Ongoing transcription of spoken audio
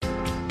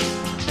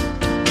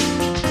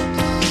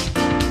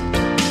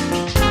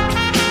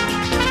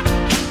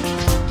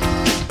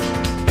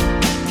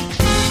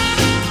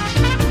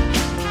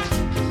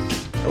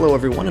Hello,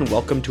 everyone, and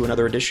welcome to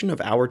another edition of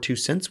Our Two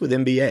Cents with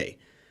MBA.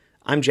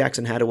 I'm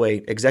Jackson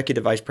Hadaway,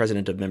 Executive Vice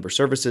President of Member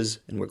Services,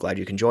 and we're glad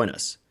you can join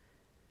us.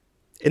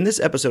 In this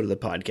episode of the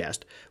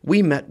podcast,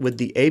 we met with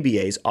the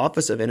ABA's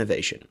Office of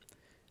Innovation.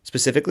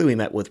 Specifically, we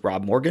met with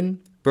Rob Morgan,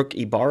 Brooke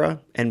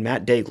Ibarra, and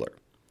Matt Degler.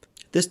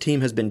 This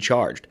team has been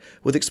charged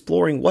with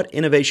exploring what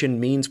innovation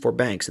means for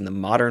banks in the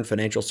modern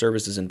financial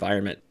services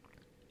environment.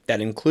 That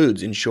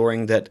includes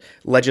ensuring that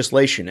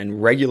legislation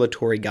and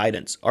regulatory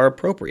guidance are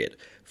appropriate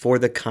for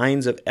the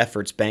kinds of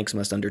efforts banks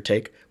must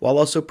undertake, while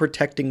also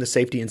protecting the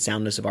safety and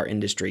soundness of our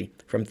industry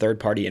from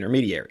third-party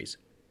intermediaries.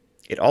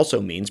 It also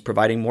means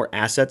providing more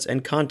assets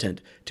and content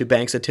to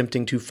banks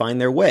attempting to find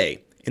their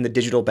way in the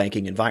digital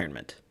banking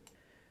environment.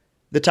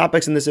 The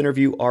topics in this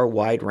interview are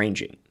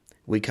wide-ranging.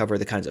 We cover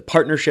the kinds of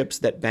partnerships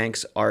that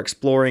banks are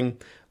exploring,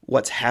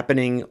 what's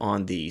happening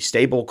on the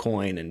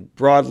stablecoin and,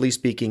 broadly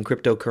speaking,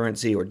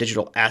 cryptocurrency or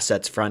digital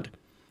assets front,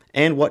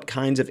 and what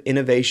kinds of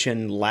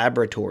innovation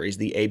laboratories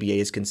the ABA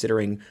is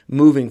considering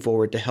moving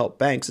forward to help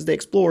banks as they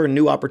explore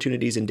new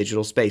opportunities in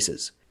digital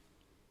spaces.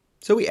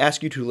 So we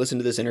ask you to listen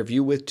to this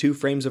interview with two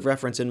frames of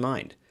reference in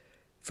mind.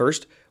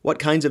 First, what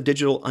kinds of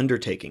digital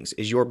undertakings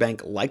is your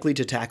bank likely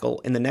to tackle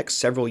in the next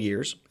several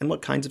years, and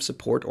what kinds of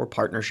support or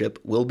partnership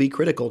will be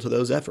critical to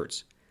those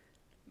efforts?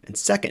 And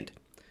second,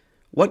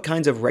 what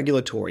kinds of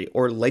regulatory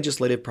or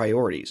legislative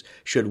priorities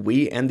should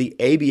we and the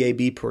ABA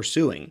be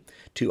pursuing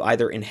to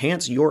either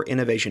enhance your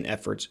innovation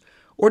efforts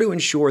or to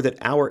ensure that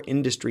our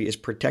industry is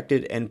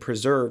protected and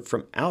preserved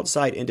from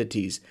outside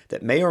entities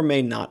that may or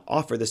may not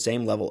offer the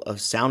same level of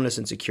soundness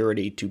and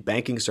security to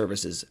banking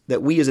services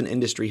that we as an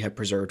industry have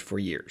preserved for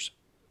years?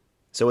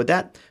 So with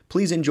that,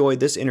 please enjoy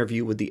this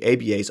interview with the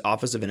ABA's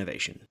Office of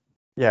Innovation.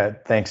 Yeah,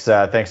 thanks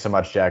so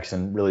much,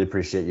 Jackson. Really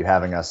appreciate you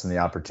having us and the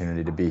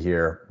opportunity to be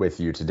here with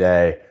you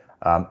today.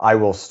 I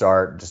will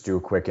start, just do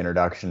a quick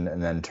introduction,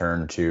 and then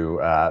turn to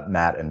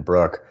Matt and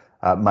Brooke.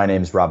 My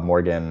name's Rob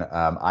Morgan.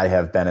 I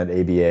have been at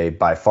ABA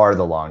by far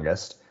the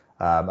longest.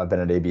 I've been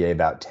at ABA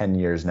about 10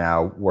 years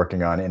now,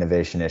 working on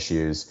innovation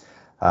issues,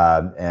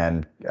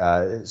 and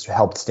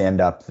helped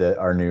stand up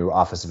our new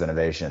Office of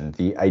Innovation.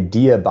 The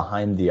idea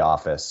behind the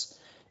office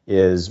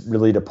is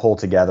really to pull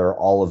together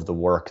all of the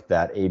work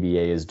that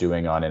ABA is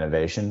doing on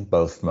innovation,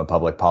 both from a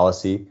public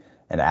policy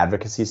and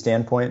advocacy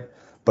standpoint,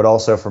 but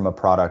also from a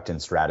product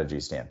and strategy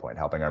standpoint,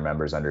 helping our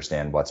members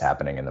understand what's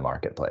happening in the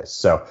marketplace.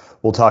 So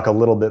we'll talk a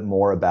little bit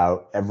more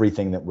about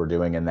everything that we're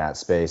doing in that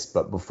space.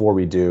 But before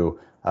we do,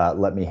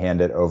 let me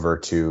hand it over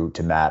to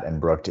Matt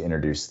and Brooke to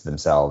introduce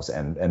themselves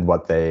and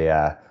what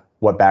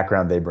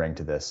background they bring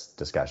to this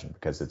discussion,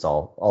 because it's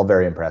all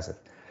very impressive.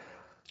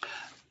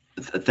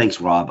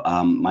 Thanks, Rob.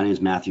 My name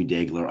is Matthew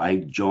Degler. I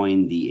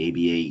joined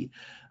the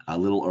ABA a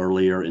little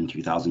earlier in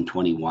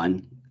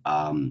 2021.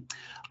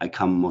 I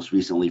come most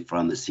recently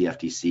from the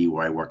CFTC,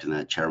 where I worked in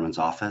the chairman's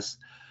office.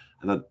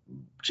 I have a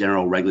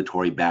general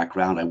regulatory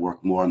background. I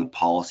work more on the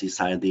policy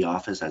side of the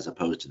office as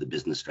opposed to the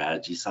business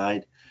strategy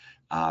side.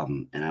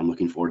 And I'm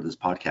looking forward to this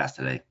podcast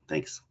today.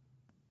 Thanks.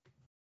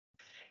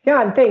 Yeah,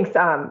 and thanks.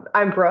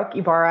 I'm Brooke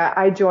Ibarra.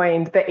 I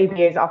joined the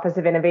ABA's Office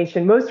of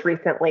Innovation most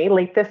recently,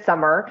 late this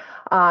summer,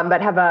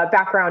 but have a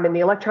background in the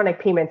electronic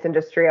payments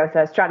industry. I was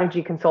a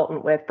strategy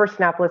consultant with First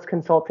Annapolis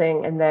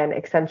Consulting and then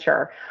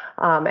Accenture.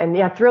 And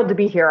yeah, thrilled to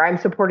be here. I'm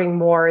supporting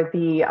more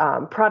the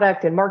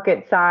product and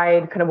market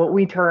side, kind of what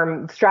we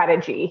term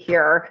strategy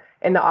here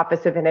in the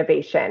Office of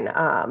Innovation,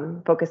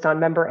 focused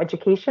on member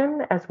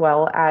education as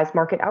well as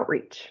market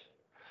outreach.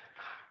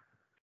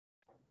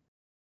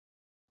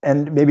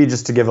 And maybe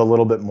just to give a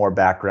little bit more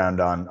background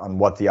on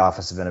what the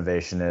Office of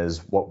Innovation is,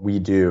 what we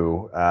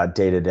do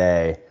day to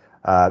day.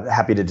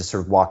 Happy to just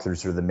sort of walk through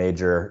sort of the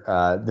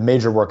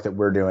major work that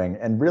we're doing.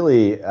 And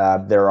really,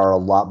 there are a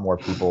lot more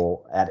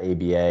people at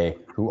ABA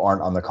who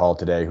aren't on the call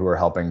today who are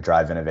helping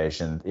drive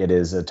innovation. It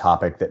is a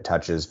topic that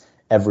touches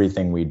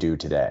everything we do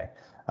today.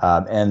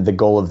 And the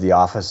goal of the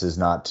office is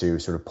not to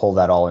sort of pull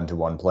that all into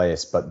one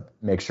place, but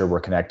make sure we're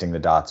connecting the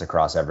dots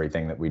across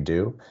everything that we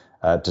do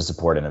to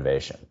support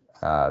innovation.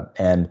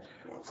 And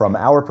from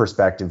our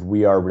perspective,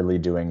 we are really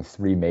doing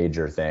three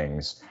major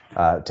things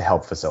to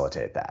help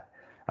facilitate that.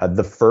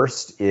 The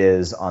first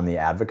is on the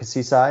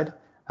advocacy side.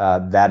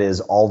 That is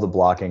all the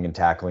blocking and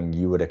tackling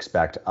you would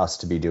expect us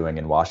to be doing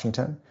in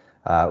Washington.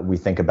 We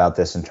think about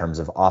this in terms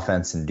of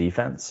offense and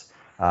defense.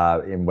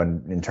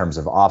 In terms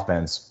of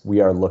offense,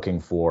 we are looking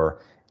for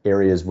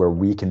areas where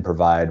we can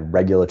provide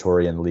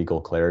regulatory and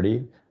legal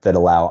clarity that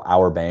allow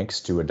our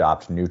banks to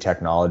adopt new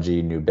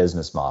technology, new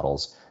business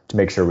models to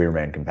make sure we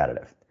remain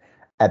competitive.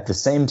 At the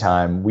same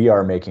time, we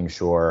are making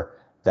sure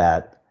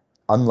that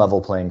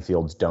unlevel playing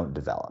fields don't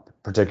develop,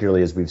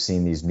 particularly as we've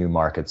seen these new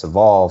markets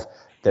evolve.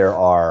 There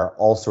are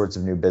all sorts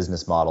of new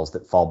business models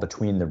that fall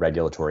between the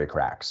regulatory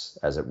cracks,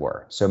 as it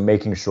were. So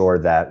making sure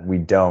that we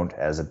don't,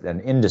 as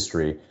an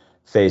industry,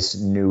 face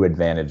new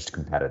advantaged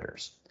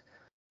competitors.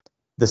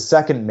 The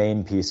second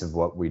main piece of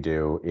what we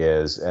do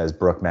is, as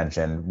Brooke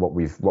mentioned, what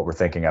we're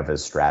thinking of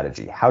as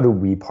strategy. How do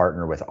we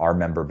partner with our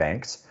member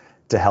banks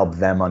to help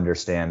them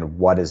understand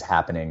what is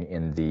happening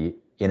in the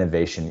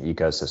innovation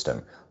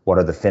ecosystem. What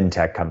are the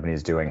fintech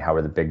companies doing? How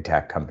are the big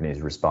tech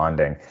companies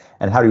responding?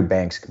 And how do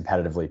banks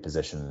competitively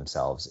position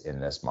themselves in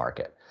this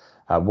market?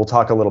 We'll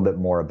talk a little bit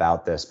more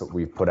about this, but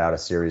we've put out a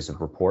series of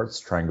reports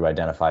trying to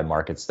identify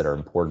markets that are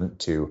important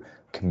to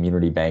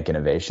community bank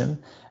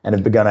innovation and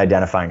have begun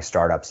identifying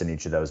startups in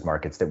each of those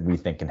markets that we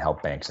think can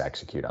help banks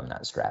execute on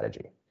that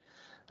strategy.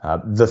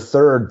 The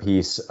third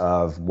piece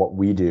of what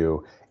we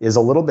do is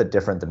a little bit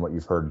different than what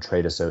you've heard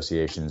trade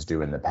associations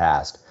do in the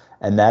past,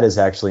 and that is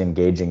actually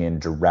engaging in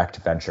direct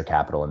venture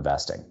capital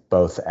investing,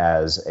 both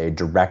as a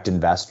direct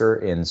investor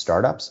in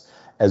startups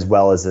as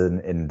well as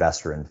an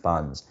investor in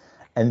funds.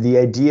 And the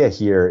idea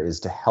here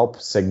is to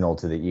help signal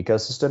to the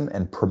ecosystem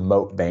and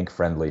promote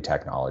bank-friendly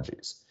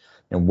technologies.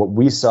 And what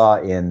we saw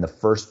in the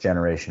first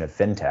generation of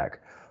fintech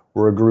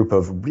were a group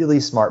of really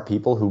smart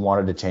people who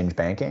wanted to change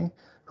banking,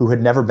 who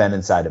had never been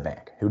inside a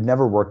bank, who'd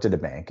never worked at a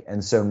bank.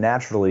 And so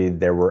naturally,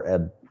 there were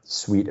a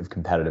suite of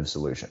competitive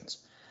solutions.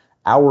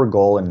 Our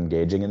goal in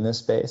engaging in this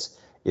space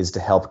is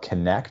to help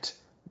connect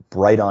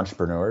bright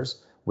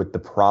entrepreneurs with the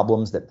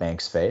problems that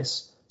banks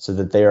face so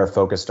that they are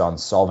focused on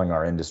solving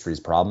our industry's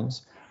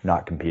problems,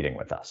 not competing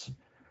with us.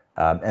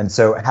 And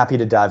so happy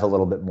to dive a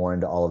little bit more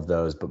into all of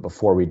those. But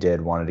before we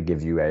did, wanted to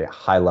give you a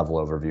high level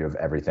overview of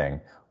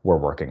everything we're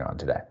working on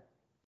today.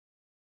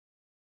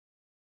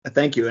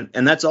 Thank you.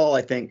 And that's all,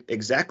 I think,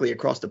 exactly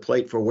across the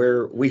plate for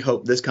where we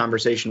hope this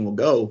conversation will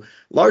go,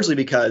 largely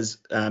because,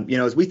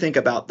 as we think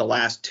about the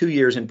last 2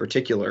 years in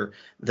particular,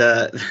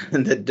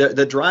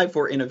 the drive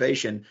for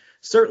innovation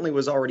certainly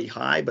was already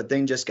high, but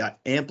then just got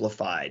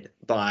amplified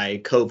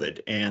by COVID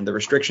and the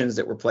restrictions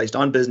that were placed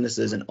on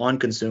businesses and on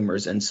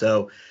consumers. And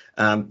so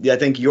I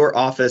think your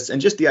office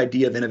and just the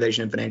idea of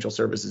innovation in financial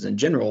services in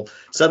general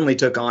suddenly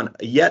took on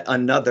yet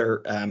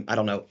another,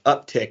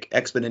 uptick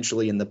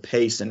exponentially in the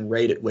pace and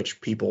rate at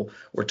which people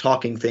were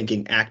talking,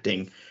 thinking,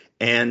 acting.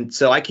 And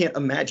so I can't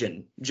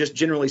imagine, just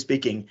generally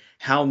speaking,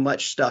 how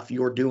much stuff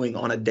you're doing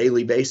on a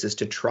daily basis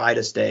to try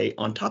to stay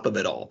on top of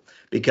it all,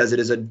 because it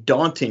is a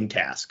daunting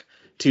task,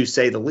 to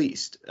say the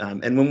least.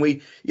 And when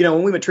we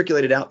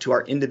matriculated out to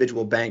our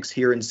individual banks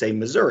here in, say,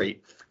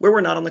 Missouri, where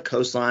we're not on the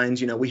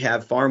coastlines, we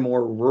have far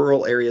more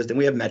rural areas than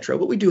we have metro,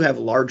 but we do have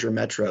larger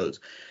metros.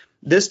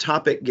 This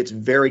topic gets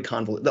very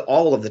convoluted.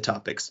 All of the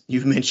topics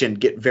you've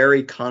mentioned get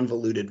very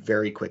convoluted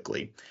very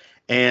quickly.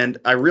 And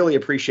I really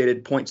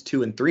appreciated points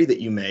 2 and 3 that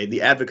you made.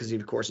 The advocacy,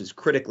 of course, is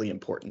critically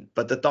important,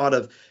 but the thought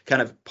of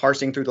kind of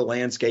parsing through the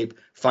landscape,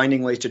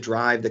 finding ways to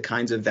drive the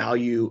kinds of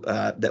value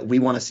that we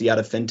want to see out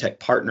of fintech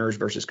partners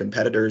versus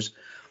competitors,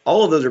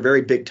 all of those are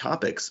very big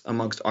topics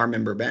amongst our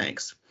member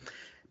banks.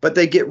 But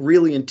they get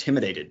really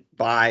intimidated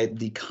by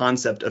the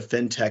concept of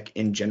fintech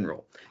in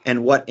general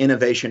and what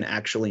innovation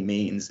actually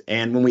means.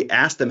 And when we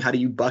ask them, how do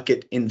you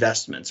bucket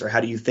investments or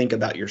how do you think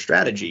about your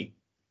strategy,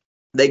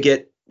 they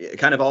get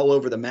kind of all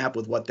over the map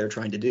with what they're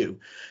trying to do.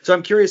 So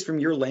I'm curious, from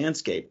your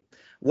landscape,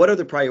 what are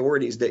the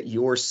priorities that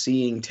you're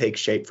seeing take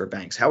shape for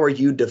banks? How are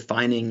you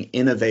defining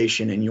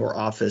innovation in your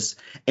office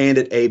and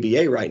at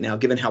ABA right now,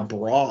 given how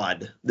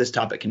broad this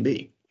topic can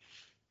be?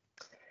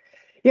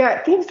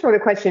 Yeah, thanks for the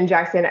question,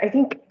 Jackson. I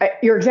think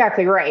you're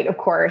exactly right. Of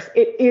course,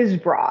 it is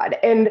broad.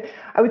 And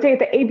I would say at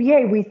the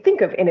ABA, we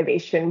think of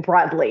innovation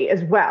broadly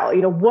as well.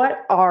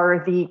 What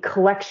are the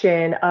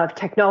collection of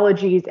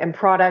technologies and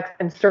products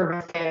and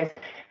services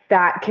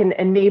that can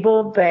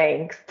enable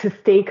banks to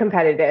stay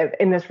competitive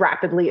in this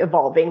rapidly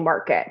evolving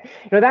market?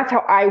 That's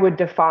how I would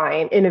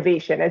define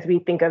innovation as we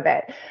think of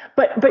it.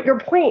 But your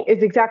point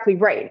is exactly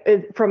right.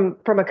 From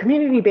a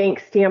community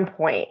bank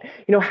standpoint,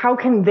 how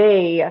can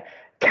they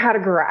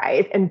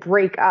categorize and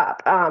break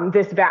up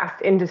this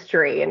vast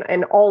industry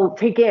and all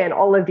take in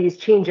all of these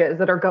changes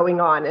that are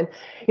going on? And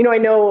I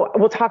know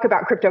we'll talk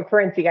about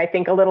cryptocurrency, I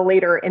think, a little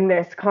later in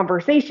this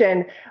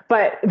conversation,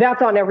 but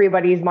that's on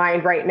everybody's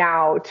mind right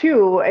now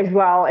too, as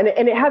well. And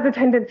it has a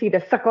tendency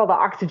to suck all the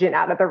oxygen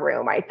out of the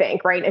room, I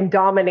think, right, and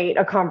dominate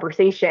a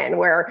conversation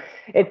where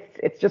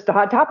it's just a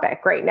hot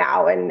topic right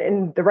now,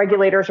 and the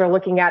regulators are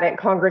looking at it,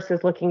 Congress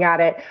is looking at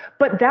it.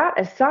 But that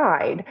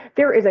aside,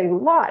 there is a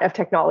lot of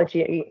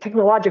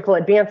technological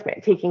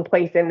advancement taking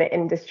place in the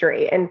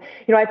industry. And,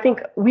 I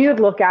think we would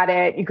look at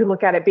it, you could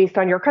look at it based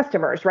on your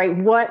customers, right?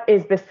 What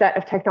is the set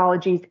of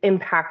technologies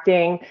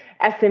impacting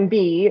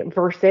SMB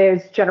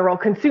versus general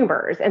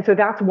consumers? And so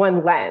that's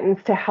one lens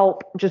to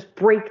help just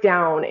break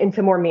down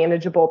into more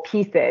manageable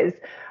pieces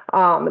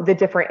the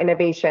different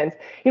innovations.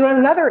 And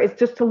another is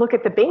just to look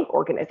at the bank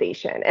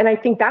organization. And I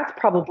think that's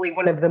probably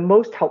one of the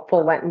most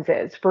helpful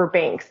lenses for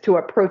banks to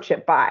approach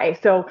it by.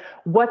 So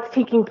what's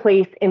taking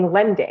place in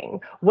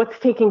lending? What's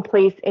taking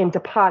place in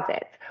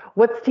deposits?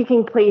 What's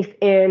taking place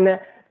in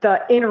the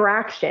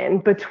interaction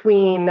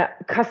between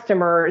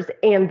customers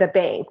and the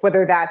bank,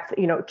 whether that's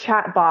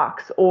chat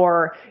box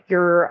or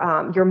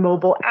your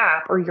mobile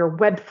app or your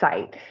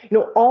website?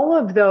 All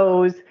of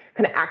those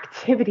kind of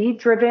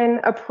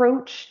activity-driven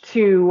approach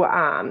to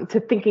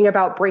thinking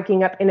about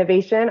breaking up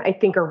innovation, I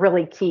think, are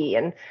really key.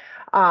 And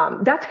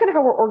That's kind of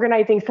how we're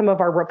organizing some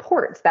of our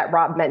reports that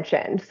Rob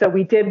mentioned. So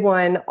we did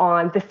one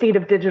on the state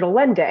of digital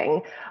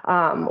lending,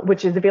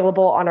 which is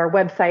available on our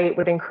website.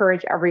 Would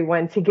encourage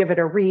everyone to give it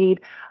a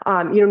read.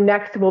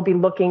 Next we'll be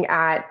looking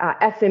at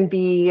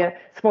SMB,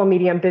 small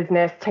medium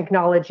business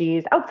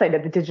technologies outside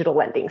of the digital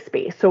lending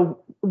space. So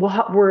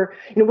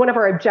one of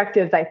our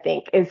objectives, I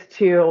think, is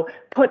to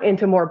put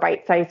into more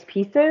bite-sized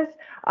pieces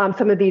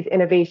some of these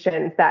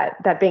innovations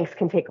that banks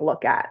can take a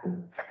look at.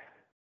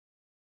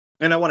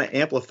 And I want to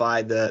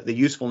amplify the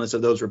usefulness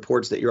of those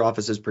reports that your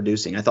office is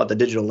producing. I thought the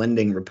digital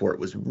lending report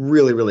was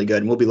really, really good,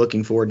 and we'll be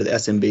looking forward to the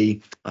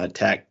SMB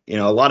tech. A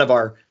lot of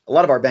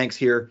our banks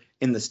here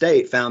in the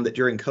state found that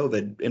during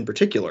COVID, in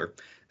particular,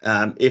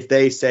 if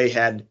they say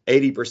had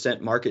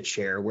 80% market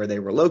share where they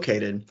were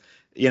located,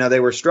 they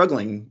were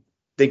struggling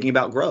thinking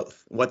about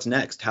growth. What's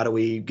next? How do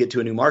we get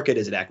to a new market?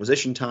 Is it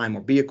acquisition time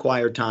or be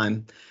acquired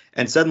time?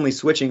 And suddenly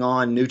switching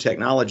on new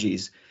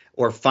technologies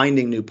or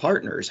finding new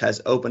partners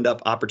has opened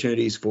up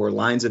opportunities for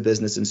lines of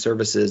business and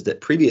services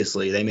that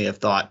previously they may have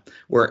thought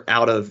were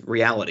out of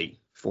reality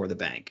for the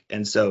bank.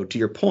 And so to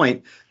your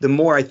point, the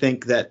more I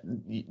think that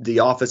the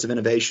Office of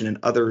Innovation and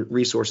other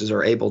resources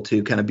are able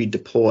to kind of be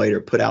deployed or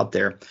put out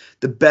there,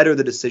 the better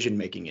the decision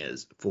making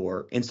is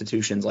for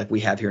institutions like we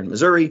have here in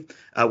Missouri,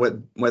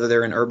 whether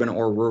they're in urban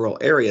or rural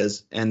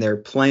areas, and their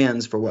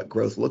plans for what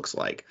growth looks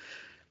like.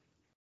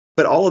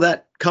 But all of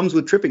that comes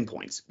with tripping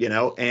points,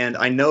 and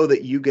I know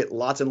that you get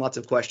lots and lots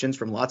of questions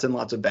from lots and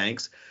lots of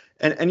banks,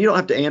 and you don't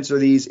have to answer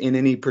these in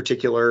any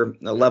particular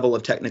level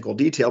of technical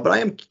detail, but I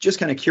am just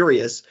kind of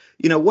curious,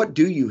 what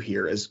do you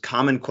hear as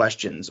common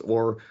questions,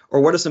 or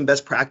what are some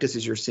best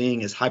practices you're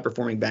seeing as high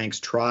performing banks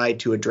try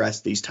to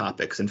address these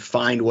topics and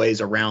find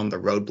ways around the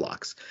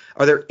roadblocks?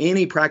 Are there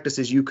any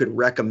practices you could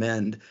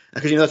recommend?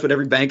 Because that's what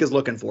every bank is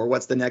looking for.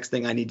 What's the next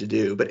thing I need to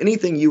do? But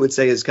anything you would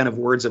say is kind of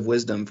words of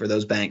wisdom for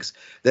those banks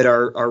that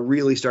are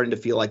really starting to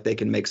feel like they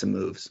can make some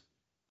moves?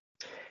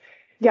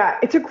 Yeah,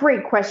 it's a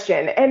great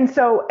question. And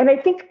I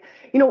think,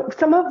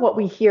 some of what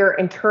we hear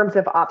in terms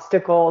of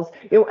obstacles,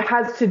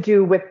 has to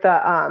do with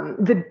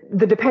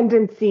the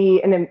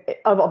dependency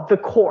of the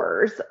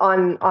cores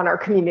on our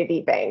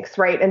community banks,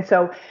 right? And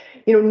so,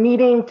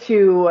 needing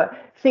to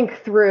think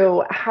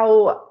through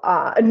how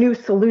a new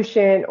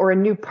solution or a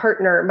new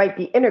partner might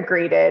be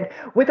integrated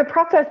with a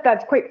process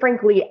that's quite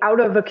frankly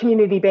out of a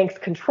community bank's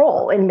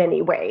control in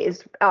many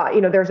ways.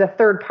 There's a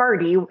third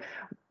party,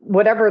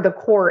 whatever the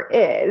core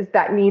is,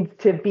 that needs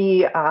to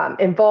be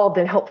involved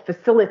and help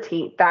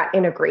facilitate that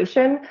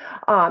integration,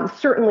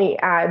 certainly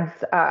adds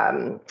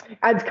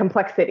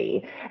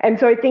complexity. And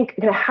so I think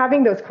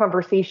having those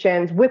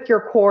conversations with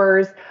your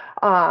cores,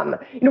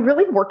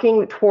 really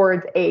working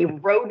towards a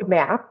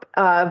roadmap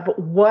of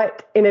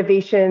what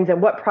innovations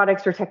and what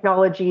products or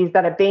technologies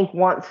that a bank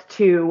wants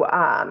to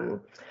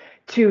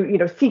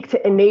seek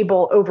to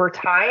enable over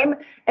time,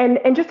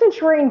 and just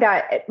ensuring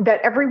that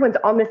everyone's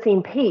on the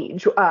same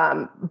page,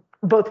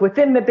 both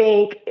within the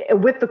bank,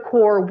 with the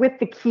core, with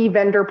the key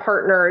vendor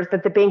partners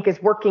that the bank is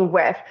working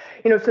with,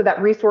 so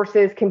that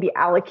resources can be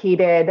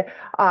allocated,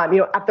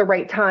 at the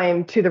right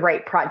time to the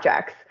right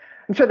projects.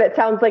 I'm sure that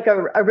sounds like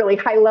a really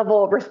high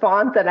level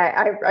response, and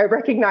I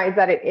recognize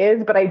that it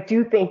is, but I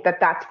do think that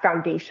that's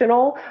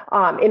foundational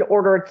in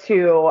order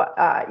to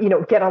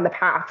get on the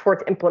path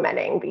towards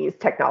implementing these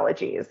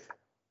technologies.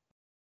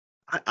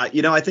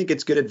 I think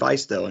it's good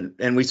advice, though.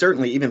 And we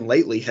certainly, even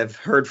lately, have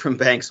heard from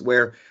banks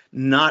where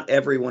not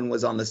everyone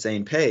was on the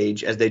same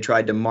page as they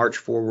tried to march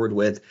forward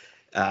with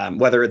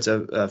whether it's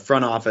a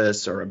front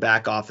office or a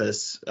back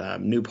office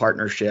new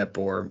partnership,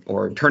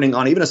 or turning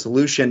on even a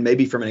solution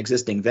maybe from an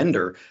existing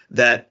vendor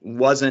that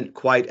wasn't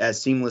quite as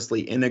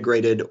seamlessly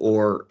integrated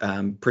or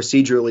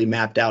procedurally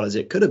mapped out as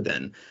it could have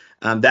been.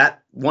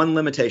 That one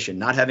limitation,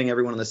 not having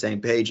everyone on the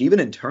same page,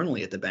 even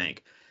internally at the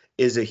bank,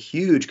 is a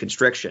huge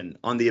constriction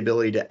on the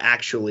ability to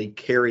actually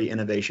carry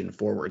innovation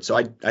forward. So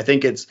I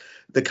think it's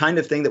the kind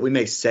of thing that we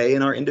may say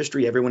in our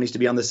industry, everyone needs to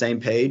be on the same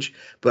page.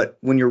 But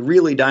when you're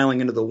really dialing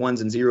into the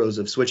ones and zeros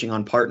of switching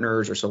on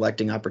partners or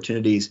selecting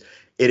opportunities,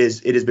 it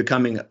is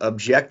becoming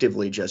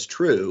objectively just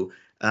true,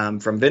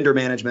 from vendor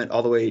management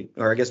all the way,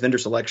 or I guess vendor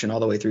selection all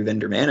the way through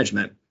vendor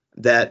management,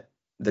 that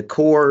the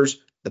cores,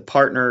 the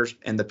partners,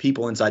 and the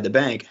people inside the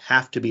bank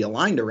have to be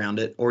aligned around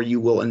it, or you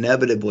will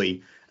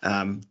inevitably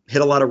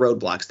hit a lot of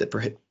roadblocks that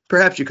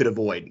perhaps you could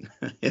avoid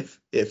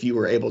if you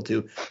were able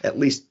to at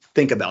least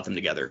think about them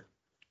together.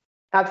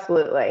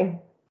 Absolutely.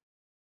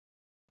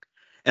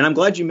 And I'm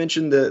glad you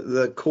mentioned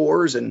the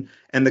cores and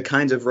the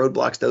kinds of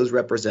roadblocks those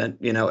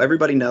represent.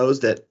 Everybody knows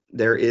that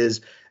there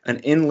is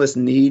an endless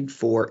need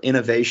for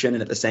innovation,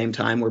 and at the same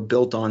time, we're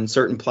built on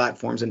certain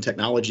platforms and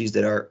technologies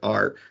that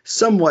are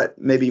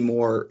somewhat maybe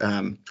more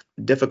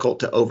difficult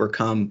to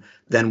overcome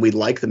than we'd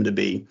like them to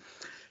be.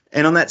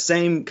 And on that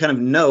same kind of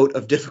note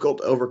of difficult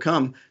to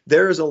overcome,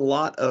 there is a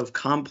lot of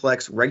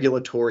complex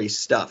regulatory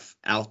stuff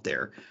out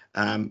there,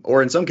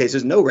 or in some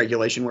cases, no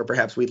regulation where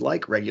perhaps we'd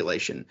like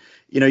regulation.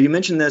 You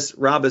mentioned this,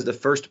 Rob, as the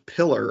first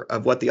pillar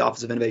of what the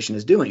Office of Innovation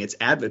is doing. It's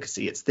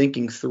advocacy. It's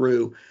thinking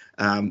through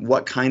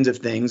what kinds of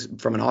things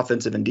from an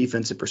offensive and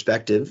defensive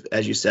perspective,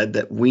 as you said,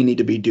 that we need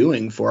to be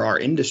doing for our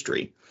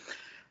industry.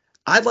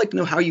 I'd like to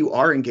know how you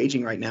are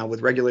engaging right now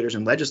with regulators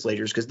and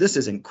legislators, because this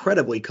is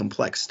incredibly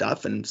complex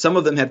stuff, and some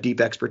of them have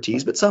deep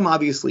expertise, but some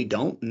obviously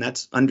don't, and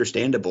that's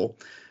understandable.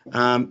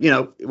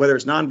 Whether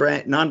it's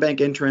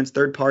non-bank entrants,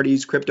 third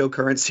parties,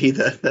 cryptocurrency,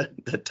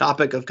 the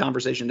topic of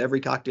conversation at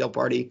every cocktail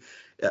party.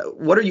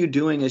 What are you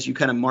doing as you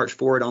kind of march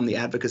forward on the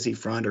advocacy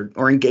front,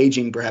 or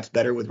engaging perhaps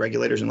better with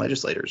regulators and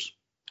legislators?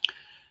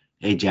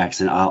 Hey,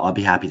 Jackson, I'll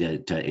be happy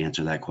to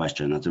answer that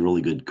question. That's a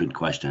really good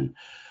question.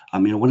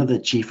 One of the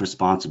chief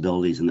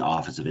responsibilities in the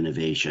Office of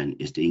Innovation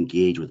is to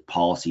engage with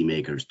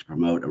policymakers to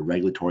promote a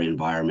regulatory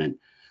environment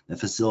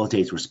that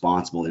facilitates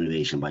responsible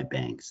innovation by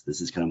banks.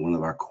 This is kind of one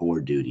of our core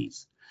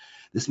duties.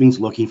 This means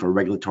looking for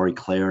regulatory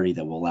clarity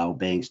that will allow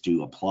banks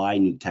to apply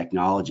new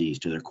technologies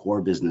to their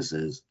core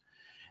businesses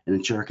and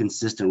ensure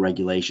consistent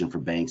regulation for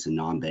banks and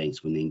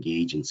non-banks when they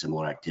engage in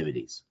similar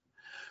activities.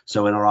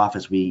 So in our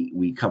office,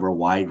 we cover a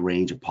wide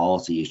range of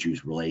policy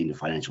issues relating to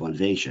financial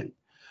innovation,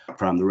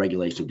 from the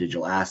regulation of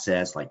digital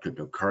assets like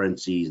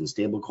cryptocurrencies and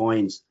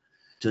stablecoins,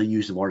 to the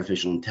use of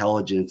artificial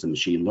intelligence and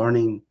machine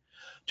learning,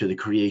 to the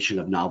creation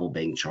of novel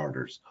bank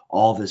charters.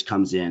 All of this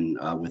comes in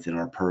within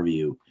our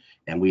purview,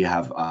 and we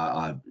have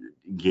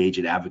engaged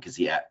in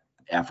advocacy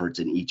efforts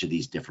in each of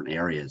these different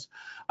areas.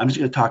 I'm just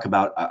going to talk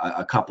about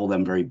a couple of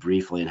them very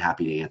briefly, and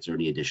happy to answer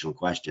any additional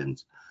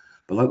questions.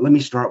 But let me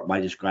start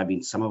by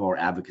describing some of our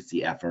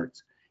advocacy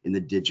efforts in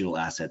the digital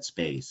asset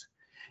space.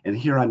 And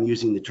here I'm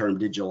using the term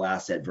digital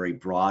asset very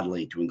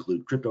broadly to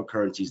include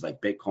cryptocurrencies like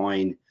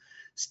Bitcoin,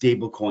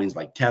 stable coins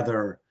like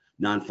Tether,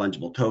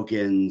 non-fungible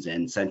tokens,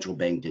 and central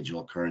bank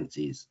digital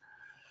currencies.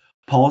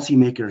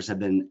 Policymakers have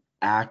been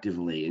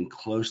actively and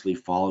closely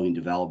following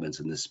developments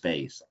in this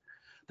space.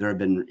 There have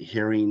been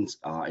hearings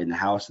in the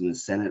House and the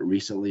Senate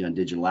recently on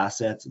digital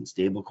assets and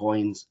stable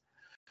coins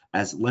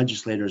as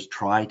legislators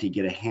try to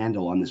get a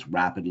handle on this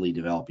rapidly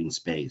developing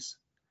space.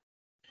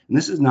 And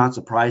this is not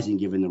surprising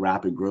given the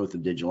rapid growth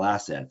of digital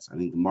assets. I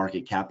think the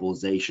market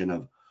capitalization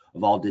of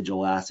all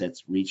digital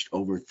assets reached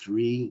over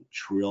 $3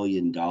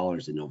 trillion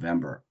in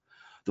November,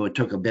 though it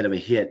took a bit of a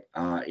hit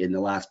in the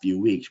last few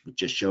weeks, which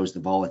just shows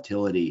the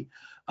volatility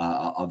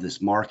of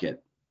this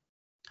market.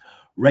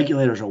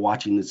 Regulators are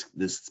watching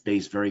this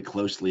space very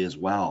closely as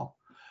well.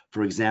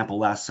 For example,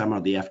 last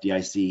summer, the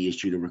FDIC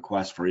issued a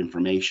request for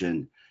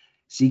information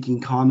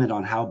seeking comment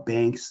on how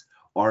banks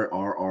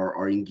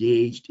are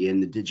engaged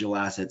in the digital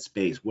asset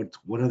space.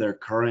 What are their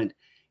current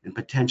and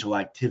potential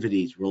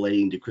activities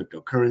relating to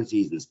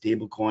cryptocurrencies and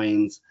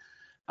stablecoins?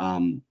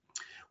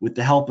 With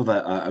the help of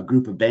a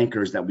group of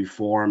bankers that we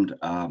formed,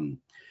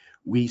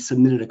 we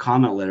submitted a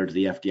comment letter to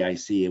the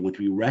FDIC in which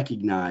we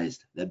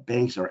recognized that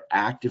banks are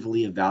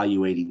actively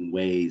evaluating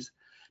ways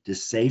to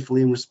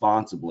safely and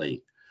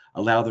responsibly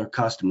allow their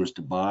customers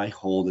to buy,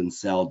 hold, and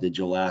sell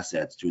digital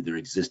assets through their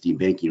existing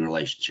banking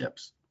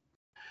relationships.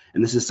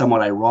 And this is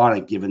somewhat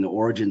ironic given the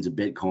origins of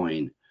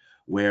Bitcoin,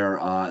 where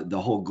the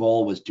whole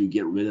goal was to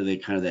get rid of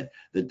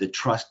the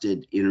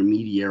trusted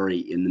intermediary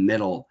in the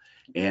middle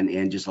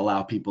and just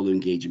allow people to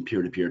engage in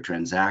peer-to-peer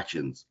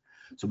transactions.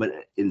 But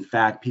in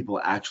fact, people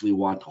actually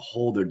want to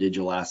hold their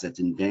digital assets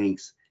in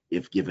banks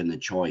if given the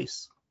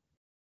choice.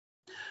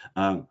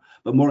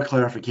 But more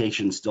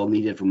clarification is still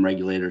needed from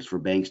regulators for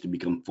banks to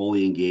become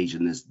fully engaged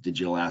in this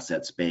digital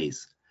asset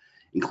space,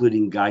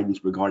 including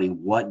guidance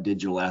regarding what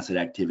digital asset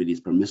activity is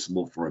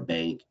permissible for a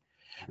bank.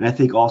 And I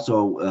think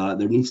also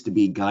there needs to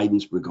be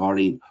guidance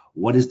regarding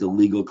what is the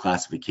legal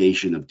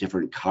classification of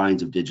different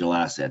kinds of digital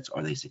assets.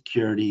 Are they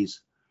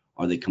securities?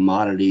 Are they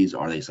commodities?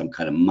 Are they some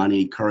kind of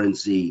money,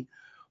 currency,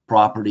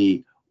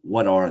 property?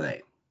 What are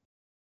they?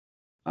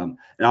 And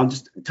I'll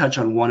just touch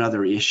on one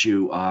other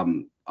issue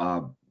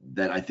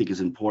that I think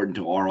is important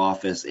to our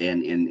office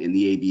and in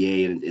the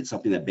ABA, and it's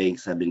something that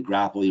banks have been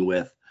grappling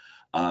with,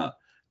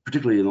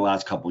 particularly in the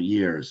last couple of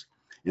years,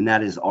 and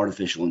that is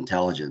artificial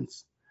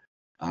intelligence.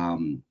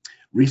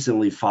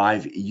 Recently,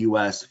 5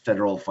 U.S.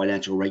 federal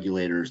financial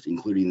regulators,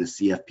 including the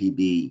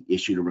CFPB,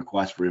 issued a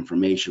request for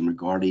information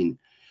regarding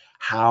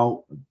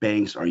how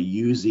banks are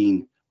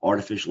using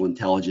artificial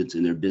intelligence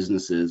in their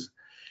businesses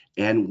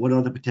and what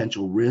are the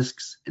potential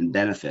risks and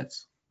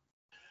benefits.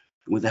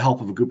 With the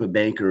help of a group of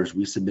bankers,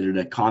 we submitted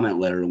a comment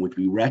letter in which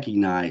we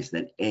recognize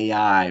that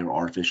AI, or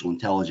artificial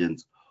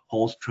intelligence,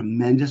 holds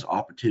tremendous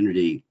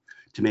opportunity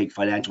to make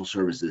financial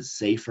services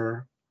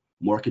safer,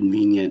 more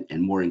convenient,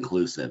 and more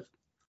inclusive.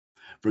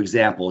 For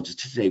example, just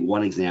to take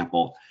one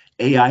example,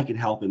 AI can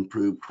help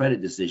improve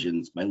credit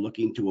decisions by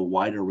looking to a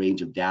wider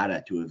range of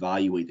data to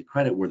evaluate the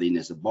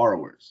creditworthiness of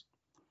borrowers.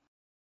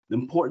 The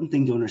important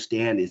thing to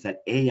understand is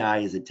that AI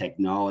is a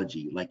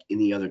technology like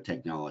any other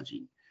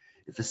technology.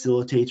 It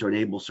facilitates or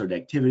enables certain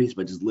activities,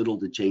 but does little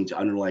to change the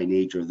underlying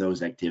nature of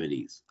those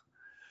activities.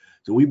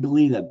 So we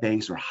believe that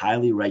banks are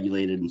highly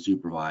regulated and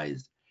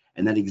supervised,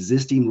 and that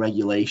existing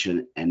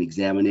regulation and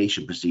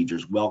examination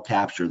procedures well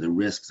capture the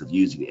risks of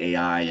using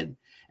AI and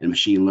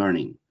machine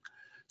learning.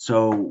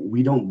 So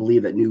we don't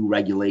believe that new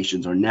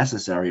regulations are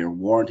necessary or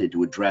warranted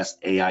to address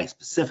AI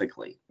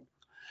specifically.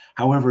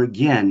 However,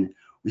 again,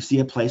 we see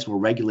a place where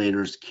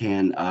regulators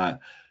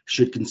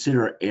should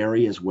consider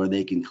areas where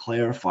they can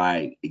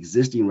clarify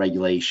existing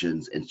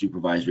regulations and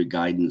supervisory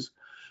guidance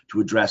to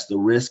address the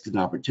risks and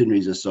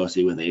opportunities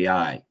associated with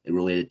AI and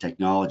related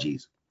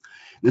technologies.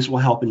 This will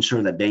help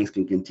ensure that banks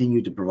can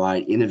continue to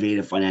provide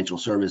innovative financial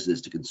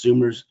services to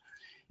consumers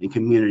and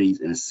communities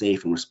in a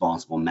safe and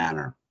responsible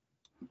manner.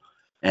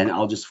 And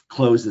I'll just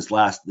close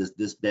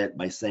this bit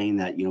by saying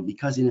that,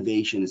 because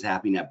innovation is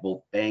happening at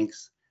both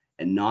banks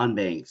and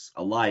non-banks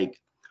alike,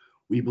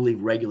 we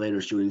believe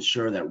regulators should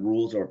ensure that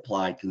rules are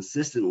applied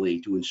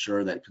consistently to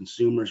ensure that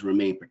consumers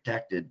remain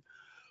protected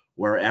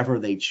wherever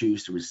they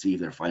choose to receive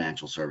their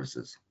financial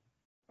services.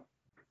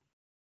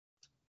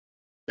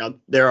 Now,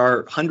 there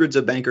are hundreds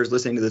of bankers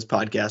listening to this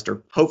podcast,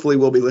 or hopefully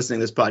will be listening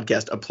to this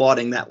podcast,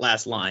 applauding that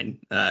last line.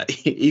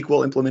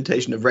 Equal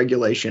implementation of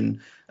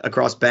regulation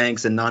across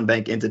banks and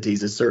non-bank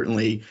entities is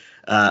certainly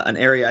an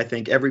area I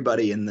think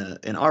everybody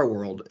in our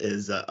world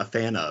is a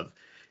fan of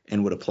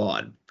and would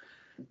applaud.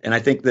 And I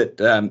think that,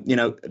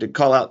 to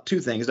call out two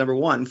things. Number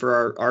one,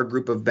 for our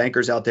group of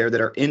bankers out there that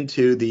are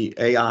into the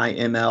AI,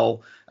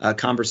 ML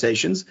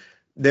conversations,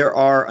 there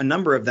are a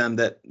number of them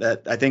that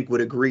I think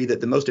would agree that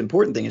the most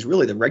important thing is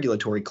really the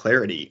regulatory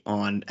clarity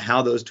on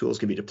how those tools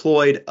can be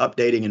deployed,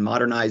 updating and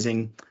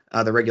modernizing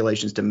the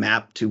regulations to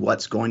map to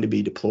what's going to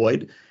be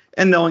deployed,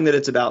 and knowing that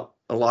it's about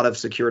a lot of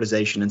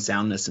securitization and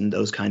soundness and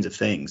those kinds of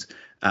things.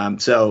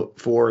 So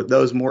for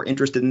those more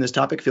interested in this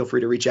topic, feel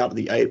free to reach out to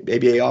the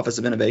ABA Office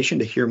of Innovation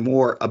to hear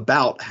more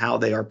about how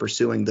they are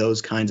pursuing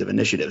those kinds of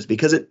initiatives,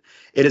 because it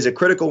is a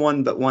critical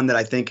one, but one that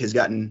I think has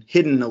gotten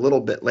hidden a little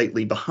bit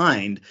lately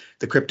behind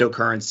the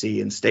cryptocurrency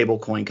and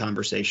stablecoin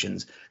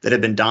conversations that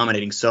have been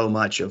dominating so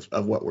much of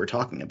what we're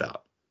talking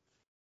about.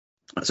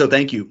 So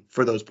thank you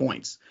for those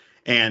points.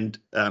 And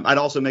I'd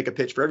also make a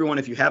pitch for everyone.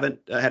 If you haven't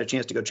had a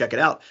chance to go check it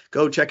out,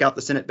 go check out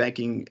the Senate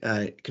Banking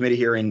Committee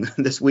hearing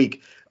this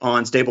week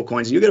on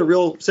stablecoins. You get a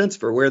real sense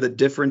for where the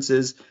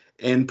differences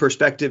in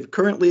perspective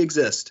currently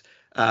exist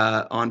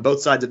on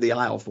both sides of the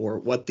aisle for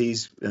what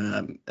these,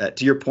 to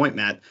your point,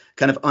 Matt,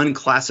 kind of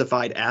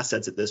unclassified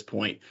assets at this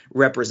point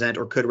represent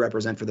or could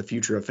represent for the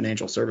future of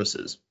financial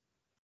services.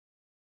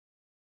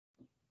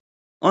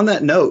 On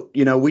that note,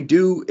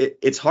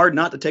 it's hard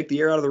not to take the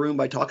air out of the room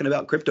by talking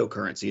about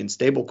cryptocurrency and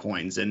stable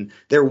coins. And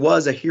there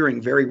was a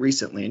hearing very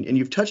recently, and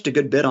you've touched a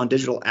good bit on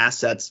digital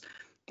assets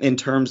in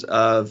terms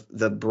of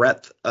the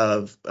breadth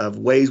of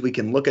ways we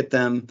can look at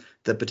them,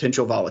 the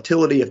potential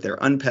volatility, if they're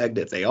unpegged,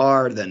 if they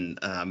are, then,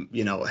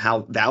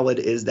 how valid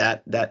is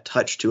that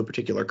touch to a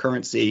particular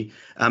currency.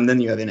 Then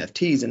you have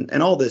NFTs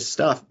and all this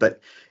stuff.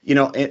 But,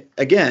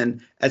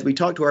 again, as we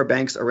talk to our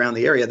banks around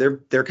the area,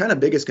 their kind of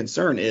biggest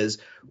concern is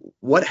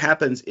what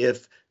happens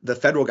if the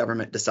federal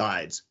government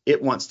decides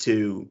it wants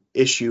to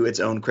issue its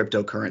own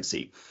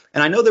cryptocurrency.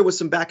 And I know there was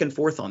some back and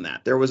forth on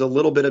that. There was a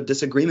little bit of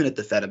disagreement at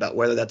the Fed about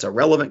whether that's a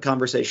relevant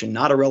conversation,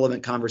 not a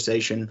relevant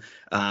conversation,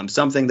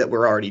 something that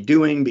we're already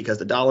doing because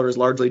the dollar is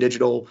largely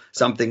digital,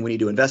 something we need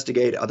to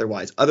investigate.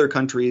 Otherwise, other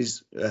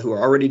countries who are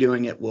already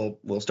doing it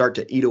will start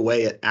to eat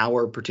away at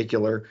our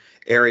particular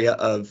area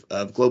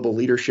of global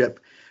leadership.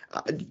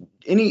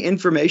 Any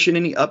information,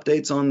 any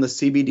updates on the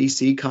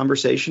CBDC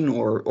conversation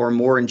or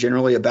more in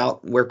generally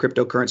about where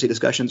cryptocurrency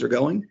discussions are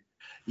going?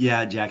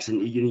 Yeah,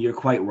 Jackson, you're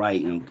quite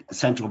right.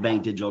 Central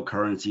bank digital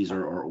currencies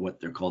or what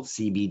they're called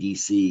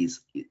CBDCs.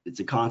 It's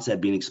a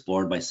concept being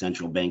explored by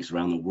central banks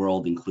around the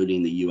world,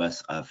 including the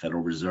U.S.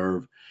 Federal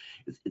Reserve.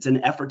 It's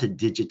an effort to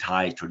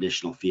digitize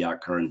traditional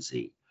fiat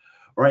currency.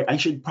 Or I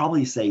should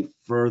probably say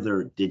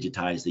further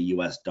digitize the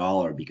U.S.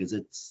 dollar because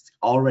it's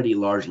already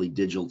largely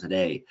digital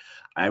today.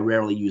 I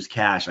rarely use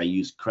cash. I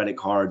use credit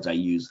cards. I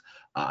use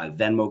a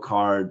Venmo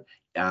card.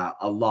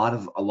 A lot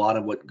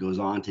of what goes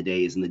on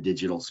today is in the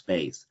digital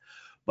space.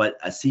 But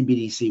a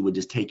CBDC would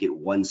just take it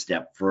one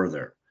step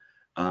further.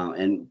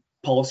 And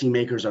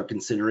policymakers are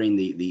considering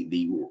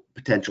the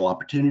potential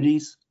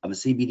opportunities of a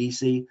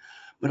CBDC,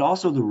 but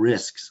also the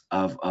risks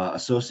of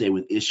associated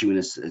with issuing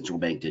a central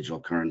bank digital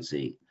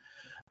currency.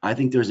 I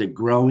think there's a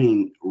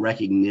growing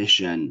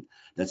recognition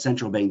that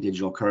central bank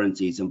digital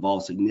currencies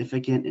involve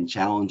significant and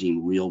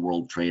challenging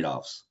real-world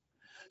trade-offs.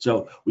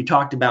 So I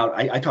talked about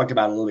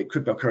a little bit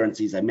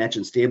cryptocurrencies. I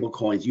mentioned stable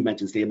coins. You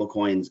mentioned stable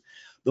coins.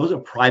 Those are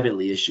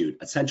privately issued.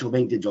 A central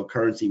bank digital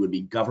currency would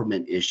be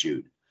government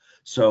issued.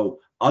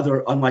 So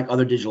unlike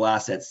other digital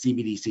assets,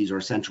 CBDCs are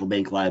a central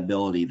bank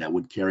liability that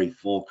would carry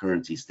full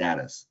currency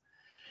status.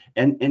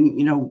 And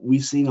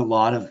we've seen a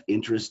lot of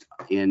interest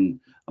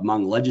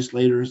among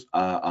legislators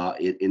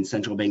in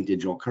central bank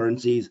digital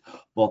currencies.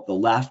 Both the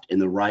left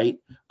and the right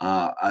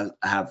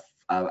have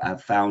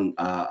found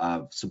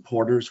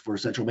supporters for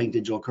central bank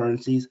digital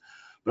currencies,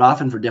 but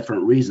often for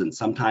different reasons.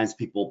 Sometimes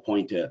people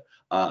point to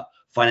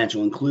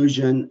financial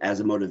inclusion as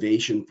a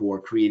motivation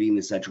for creating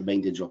the central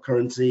bank digital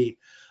currency.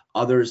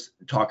 Others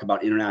talk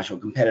about international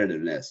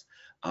competitiveness.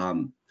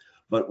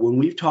 But when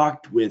we've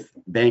talked with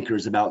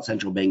bankers about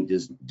central bank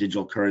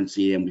digital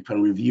currency and we kind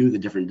of review the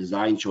different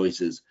design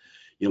choices,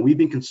 we've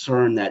been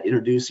concerned that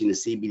introducing a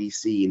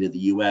CBDC into the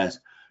U.S.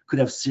 could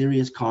have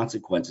serious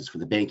consequences for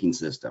the banking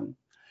system.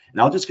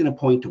 And I'm just going to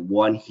point to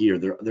one here.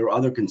 There are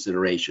other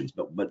considerations,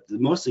 but the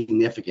most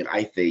significant,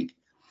 I think,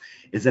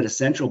 is that a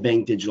central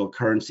bank digital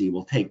currency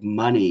will take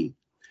money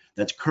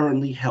that's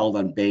currently held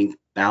on bank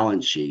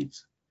balance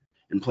sheets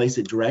and place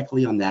it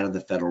directly on that of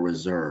the Federal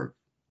Reserve.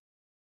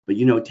 But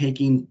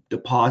taking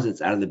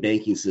deposits out of the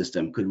banking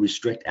system could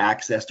restrict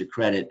access to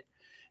credit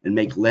and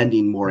make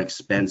lending more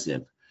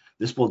expensive.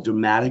 This will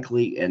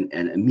dramatically and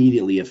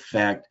immediately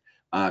affect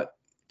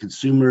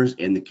consumers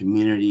and the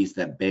communities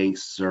that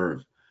banks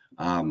serve.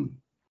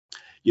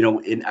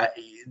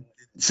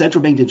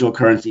 Central bank digital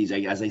currencies,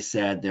 as I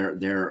said,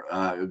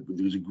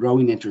 there's a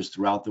growing interest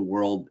throughout the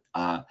world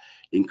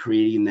in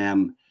creating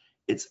them.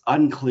 It's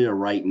unclear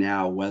right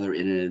now whether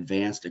in an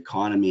advanced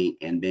economy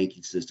and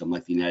banking system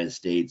like the United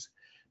States,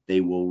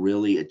 they will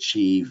really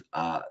achieve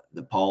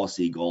the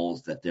policy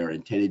goals that they're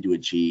intended to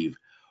achieve,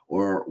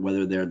 or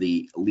whether they're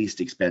the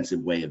least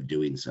expensive way of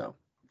doing so.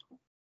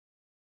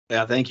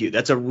 Yeah, thank you.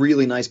 That's a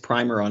really nice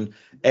primer on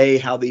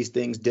how these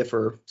things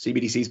differ.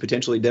 CBDCs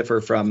potentially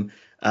differ from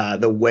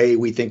the way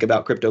we think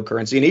about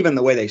cryptocurrency, and even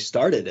the way they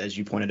started, as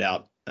you pointed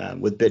out,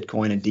 with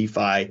Bitcoin and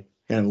DeFi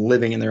and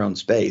living in their own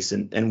space,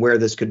 and where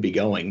this could be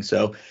going.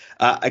 So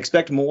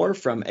expect more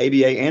from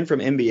ABA and from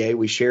MBA.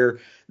 We share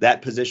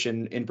that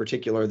position in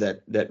particular,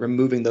 that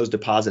removing those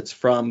deposits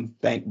from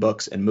bank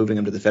books and moving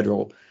them to the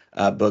federal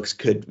books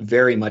could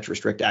very much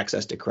restrict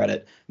access to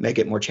credit, make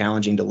it more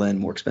challenging to lend,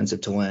 more expensive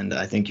to lend.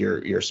 I think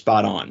you're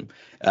spot on.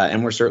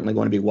 And we're certainly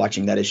going to be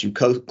watching that issue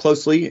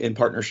closely in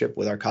partnership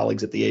with our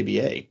colleagues at the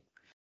ABA.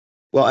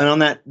 Well, and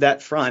on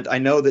that front, I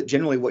know that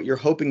generally what you're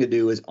hoping to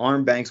do is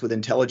arm banks with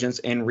intelligence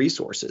and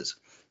resources.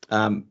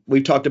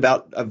 We've talked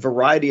about a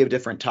variety of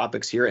different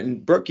topics here,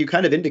 and Brooke, you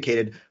kind of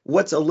indicated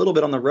what's a little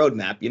bit on the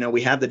roadmap.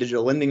 We have the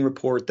digital lending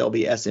report, there'll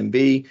be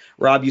SMB.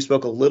 Rob, you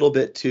spoke a little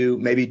bit to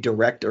maybe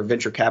direct or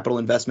venture capital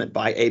investment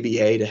by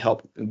ABA to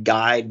help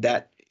guide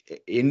that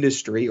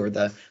industry or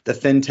the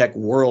fintech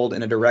world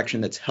in a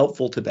direction that's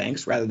helpful to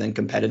banks rather than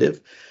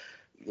competitive.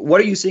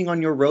 What are you seeing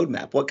on your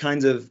roadmap? What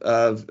kinds of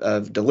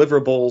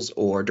deliverables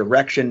or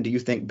direction do you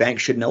think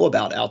banks should know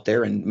about out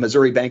there in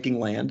Missouri banking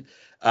land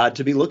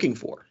to be looking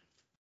for?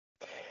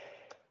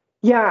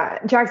 Yeah,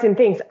 Jackson,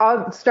 thanks.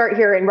 I'll start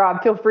here, and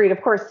Rob, feel free, of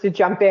course, to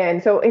jump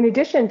in. So in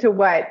addition to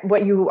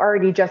what you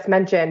already just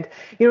mentioned,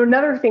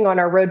 another thing on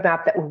our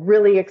roadmap that we're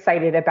really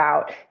excited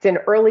about, it's in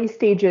early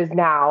stages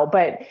now,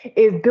 but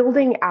is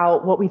building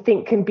out what we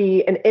think can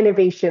be an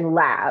innovation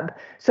lab.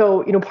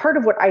 So, part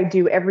of what I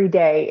do every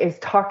day is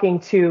talking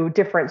to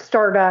different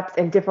startups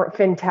and different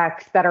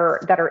fintechs that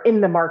are in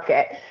the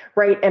market,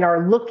 right? And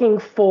are looking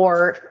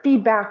for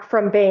feedback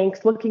from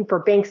banks, looking for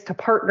banks to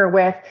partner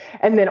with.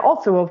 And then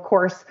also, of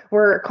course,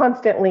 we're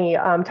constantly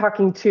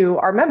talking to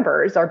our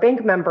members, our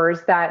bank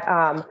members that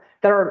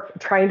are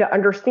trying to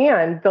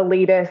understand the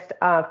latest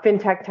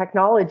fintech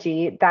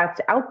technology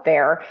that's out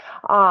there.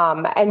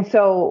 And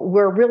so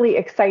we're really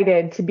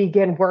excited to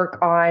begin work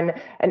on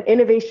an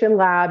innovation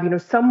lab,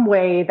 some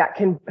way that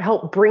can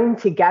help bring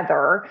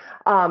together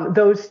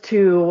those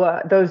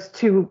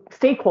two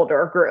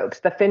stakeholder groups,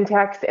 the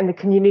fintechs and the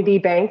community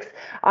banks,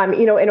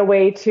 in a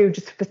way to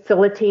just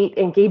facilitate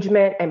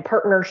engagement and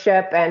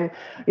partnership, and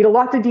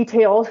lots of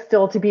details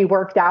still to be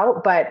worked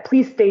out, but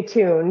please stay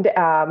tuned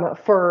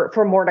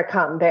for more to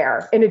come there.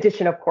 In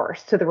addition, of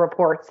course, to the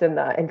reports and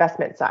the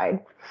investment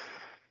side.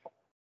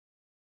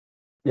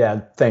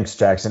 Yeah, thanks,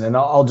 Jackson. And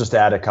I'll just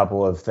add a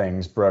couple of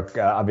things, Brooke.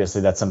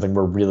 Obviously, that's something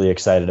we're really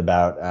excited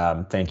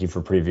about. Thank you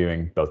for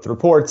previewing both the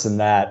reports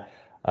and that.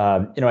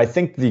 I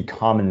think the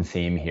common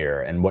theme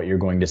here and what you're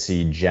going to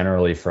see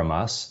generally from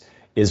us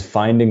is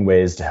finding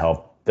ways to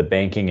help the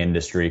banking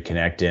industry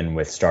connect in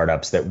with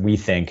startups that we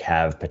think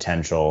have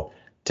potential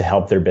to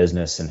help their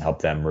business and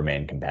help them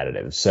remain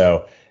competitive.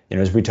 So,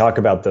 as we talk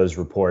about those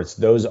reports,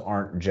 those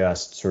aren't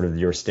just sort of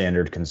your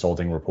standard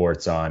consulting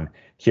reports on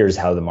here's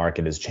how the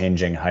market is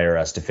changing, hire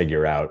us to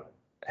figure out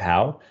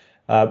how.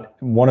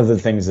 One of the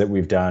things that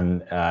we've done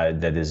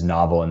that is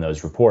novel in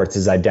those reports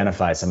is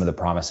identify some of the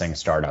promising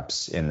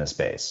startups in the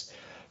space.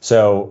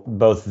 So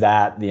both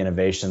that, the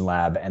innovation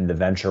lab, and the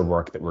venture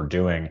work that we're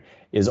doing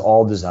is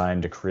all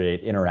designed to create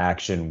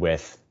interaction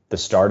with the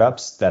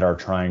startups that are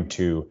trying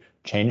to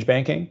change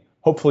banking,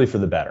 hopefully for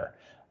the better.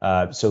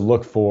 So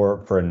look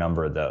for a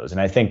number of those. And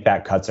I think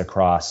that cuts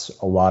across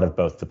a lot of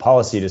both the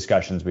policy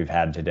discussions we've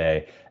had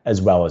today,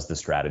 as well as the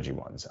strategy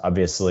ones.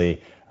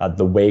 Obviously,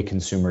 the way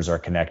consumers are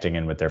connecting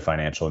in with their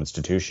financial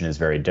institution is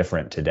very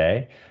different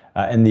today.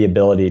 And the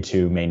ability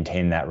to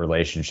maintain that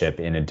relationship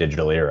in a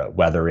digital era,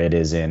 whether it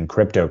is in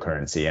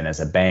cryptocurrency. And as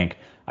a bank,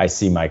 I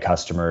see my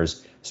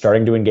customers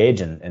starting to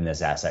engage in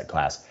this asset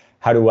class.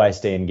 How do I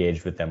stay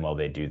engaged with them while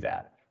they do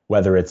that?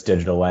 whether it's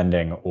digital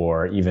lending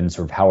or even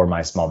sort of how are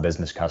my small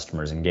business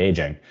customers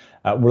engaging.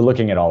 We're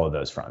looking at all of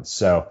those fronts.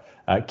 So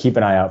keep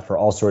an eye out for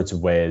all sorts of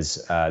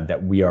ways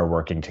that we are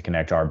working to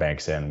connect our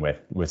banks in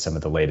with some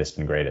of the latest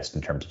and greatest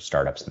in terms of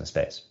startups in the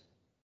space.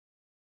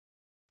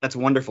 That's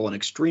wonderful and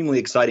extremely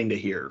exciting to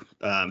hear.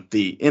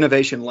 The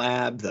innovation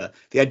lab, the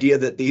idea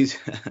that these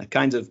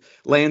kinds of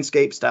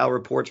landscape style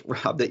reports,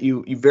 Rob, that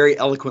you very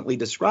eloquently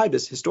described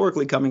as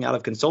historically coming out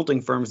of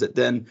consulting firms that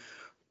then,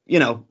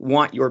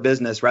 want your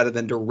business rather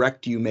than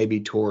direct you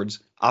maybe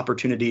towards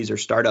opportunities or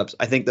startups.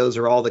 I think those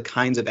are all the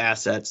kinds of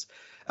assets,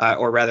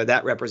 or rather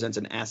that represents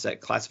an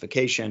asset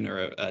classification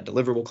or a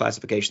deliverable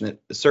classification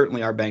that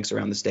certainly our banks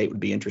around the state would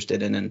be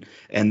interested in,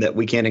 and that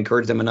we can't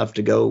encourage them enough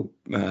to go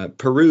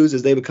peruse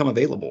as they become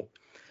available.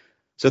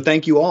 So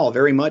thank you all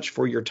very much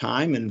for your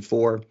time and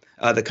for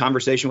the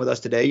conversation with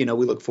us today.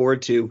 We look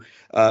forward to,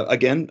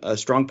 again, a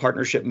strong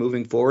partnership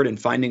moving forward and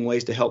finding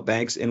ways to help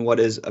banks in what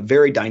is a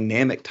very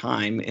dynamic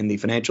time in the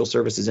financial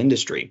services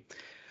industry.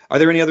 Are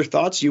there any other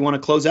thoughts you want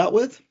to close out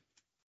with?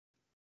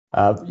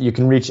 You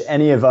can reach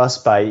any of us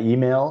by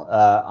email.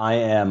 I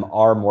am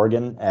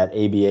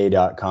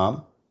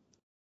rmorgan@aba.com.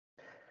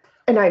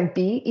 And I'm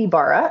B.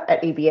 Ibarra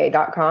at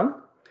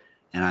aba.com.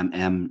 And I'm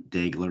M.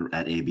 Dagler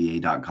at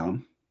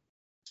aba.com.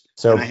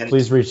 So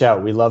please reach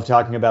out. We love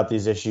talking about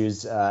these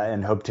issues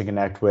and hope to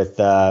connect with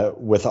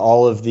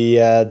all of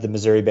the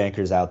Missouri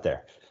bankers out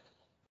there.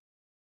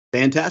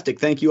 Fantastic.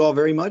 Thank you all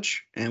very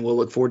much. And we'll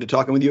look forward to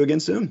talking with you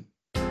again soon.